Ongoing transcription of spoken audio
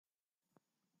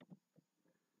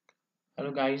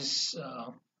Hello guys,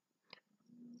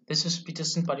 this is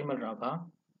Peterson Parimal Rava.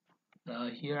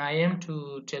 Here I am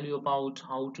to tell you about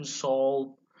how to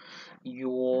solve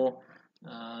your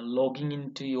logging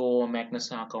into your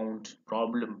Magnessa account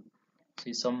problem.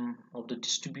 See, some of the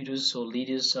distributors or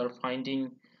leaders are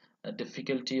finding a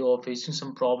difficulty or facing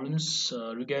some problems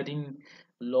regarding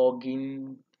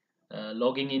login,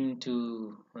 logging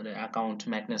into the account,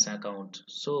 Magnessa account.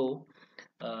 So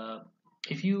uh,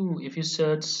 if you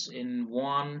search in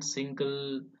one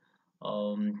single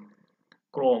um,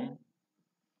 Chrome,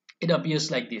 it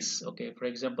appears like this. Okay, for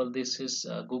example, this is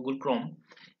Google Chrome.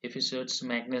 If you search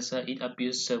Magnessa, it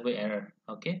appears server error.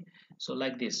 Okay, so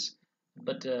like this.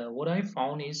 But what I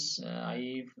found is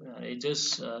I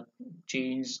just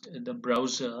changed the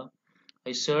browser.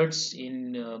 I searched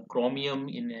in Chromium,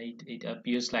 it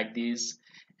appears like this,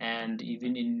 and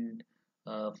even in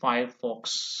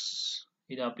Firefox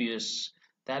it appears.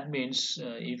 That means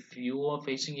if you are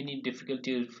facing any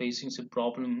difficulty or facing some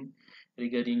problem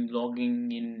regarding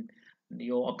logging in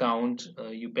your account,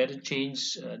 you better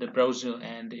change the browser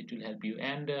and it will help you.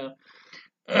 And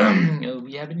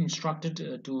we have been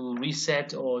instructed to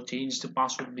reset or change the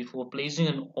password before placing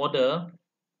an order.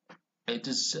 It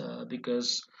is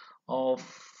of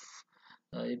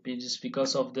it is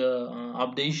because of the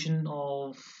updation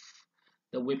of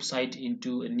the website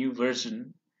into a new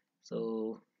version.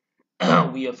 So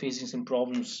we are facing some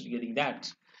problems getting that.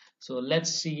 So let's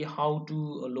see how to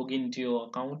log into your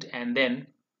account, and then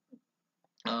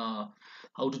uh,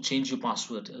 how to change your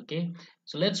password. Okay,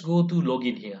 so let's go to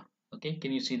login here. Okay,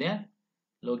 can you see that?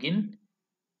 Login.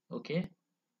 Okay,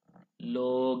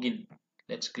 login.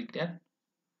 Let's click that.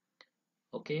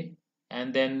 Okay,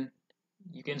 and then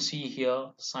you can see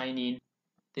here sign in.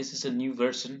 This is a new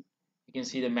version. You can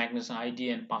see the Magnus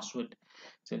ID and password.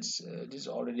 Since it is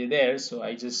already there, so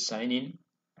I just sign in.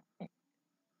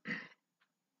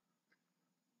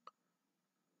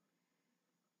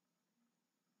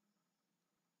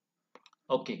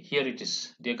 Okay, here it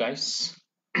is, dear guys.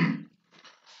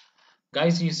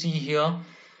 Guys, you see here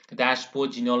the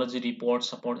dashboard, genealogy report,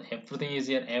 support, everything is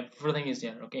there. Everything is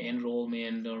there. Okay,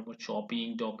 enrollment or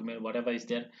shopping document, whatever is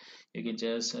there, you can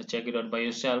just check it out by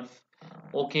yourself.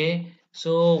 Okay,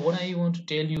 so what I want to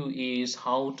tell you is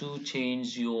how to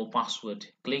change your password.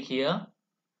 Click here.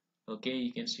 Okay,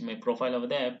 you can see my profile over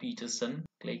there, Peterson.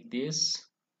 Click this.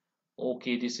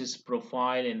 Okay, this is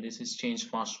profile and this is change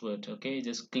password. Okay,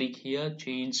 just click here,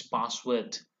 change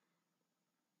password.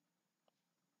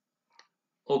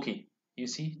 Okay, you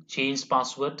see change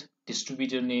password,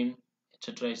 distributor name,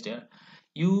 etc. is there.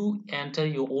 You enter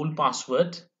your old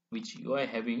password which you are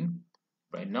having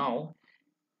right now,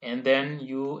 and then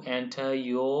you enter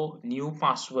your new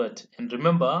password. And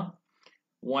remember,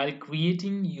 while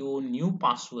creating your new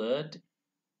password,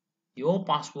 your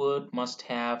password must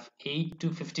have 8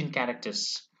 to 15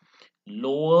 characters,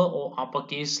 lower or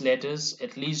uppercase letters,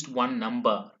 at least one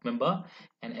number, remember,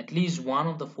 and at least one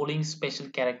of the following special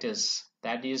characters.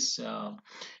 That is,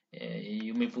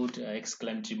 you may put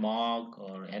exclamatory mark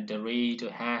or at the rate or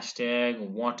hashtag or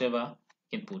whatever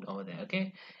you can put over there.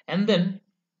 Okay, and then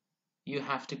you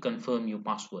have to confirm your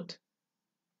password,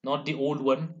 not the old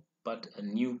one but a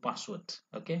new password.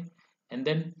 Okay, and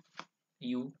then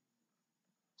you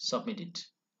submit it.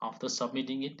 After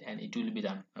submitting it, and it will be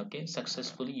done. Okay,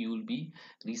 successfully you will be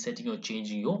resetting or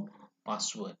changing your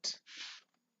password.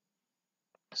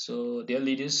 So dear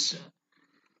leaders,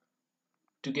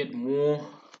 to get more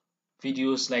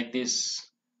videos like this,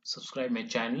 subscribe my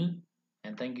channel,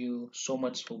 and thank you so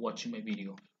much for watching my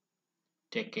video.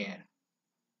 Take care.